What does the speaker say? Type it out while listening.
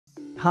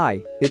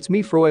Hi, it's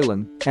me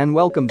Froylan, and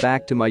welcome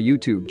back to my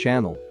YouTube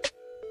channel.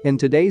 In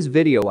today's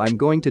video I'm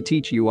going to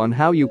teach you on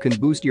how you can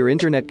boost your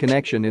internet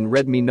connection in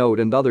Redmi Note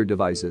and other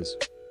devices.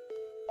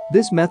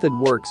 This method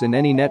works in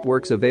any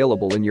networks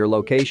available in your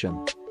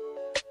location.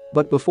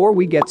 But before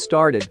we get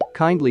started,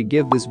 kindly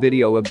give this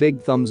video a big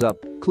thumbs up,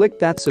 click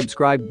that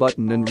subscribe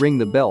button and ring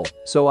the bell,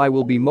 so I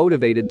will be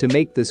motivated to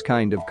make this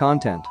kind of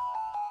content.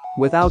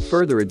 Without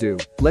further ado,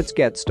 let's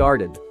get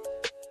started.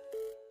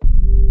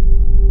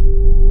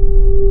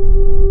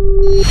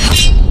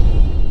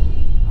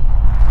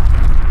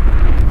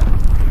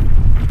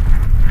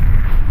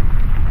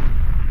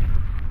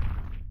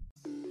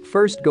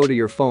 First, go to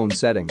your phone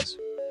settings.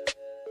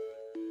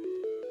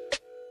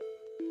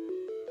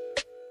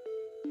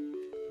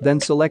 Then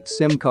select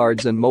SIM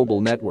cards and mobile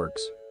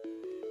networks.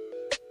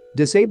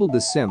 Disable the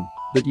SIM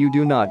that you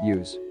do not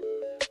use.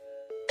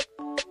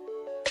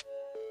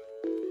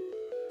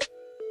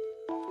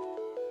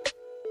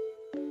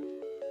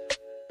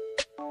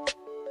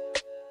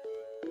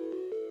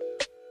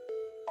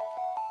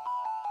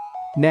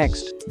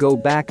 Next, go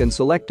back and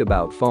select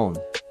About Phone.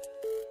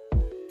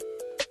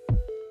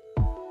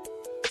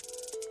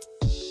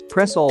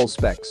 Press All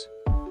Specs.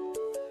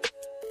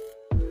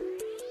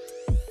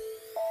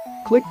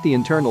 Click the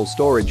internal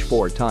storage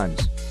 4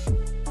 times.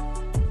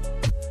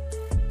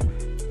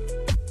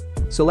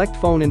 Select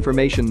phone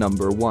information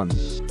number 1.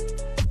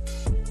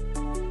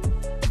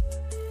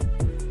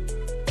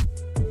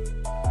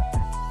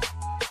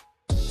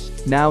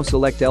 Now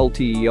select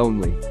LTE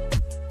only.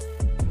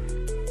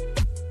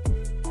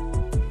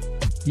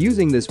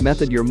 Using this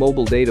method your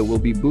mobile data will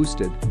be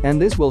boosted, and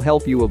this will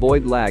help you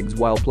avoid lags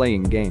while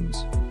playing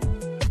games.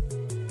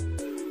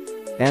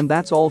 And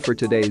that's all for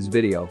today's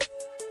video.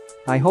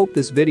 I hope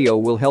this video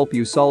will help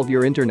you solve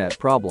your internet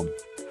problem.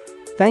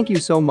 Thank you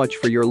so much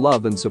for your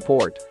love and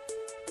support.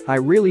 I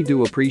really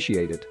do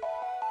appreciate it.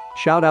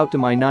 Shout out to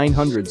my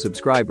 900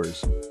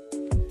 subscribers.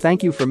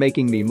 Thank you for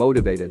making me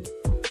motivated.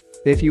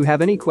 If you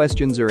have any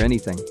questions or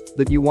anything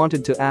that you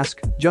wanted to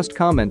ask, just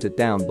comment it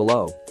down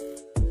below.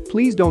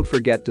 Please don't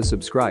forget to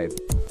subscribe.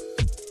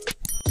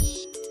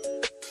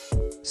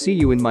 See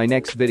you in my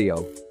next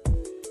video.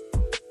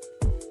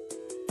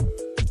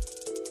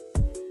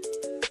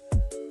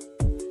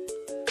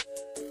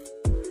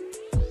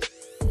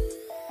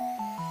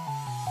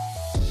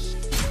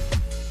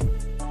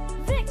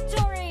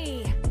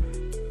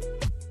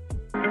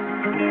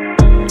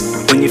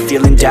 When you're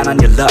feeling down on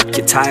your luck,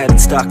 you're tired and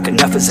stuck,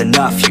 enough is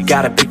enough, you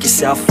gotta pick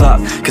yourself up.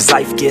 Cause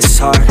life gets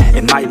hard,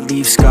 it might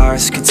leave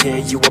scars, could tear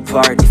you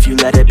apart if you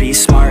let it be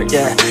smart,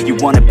 yeah. You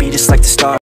wanna be just like the stars.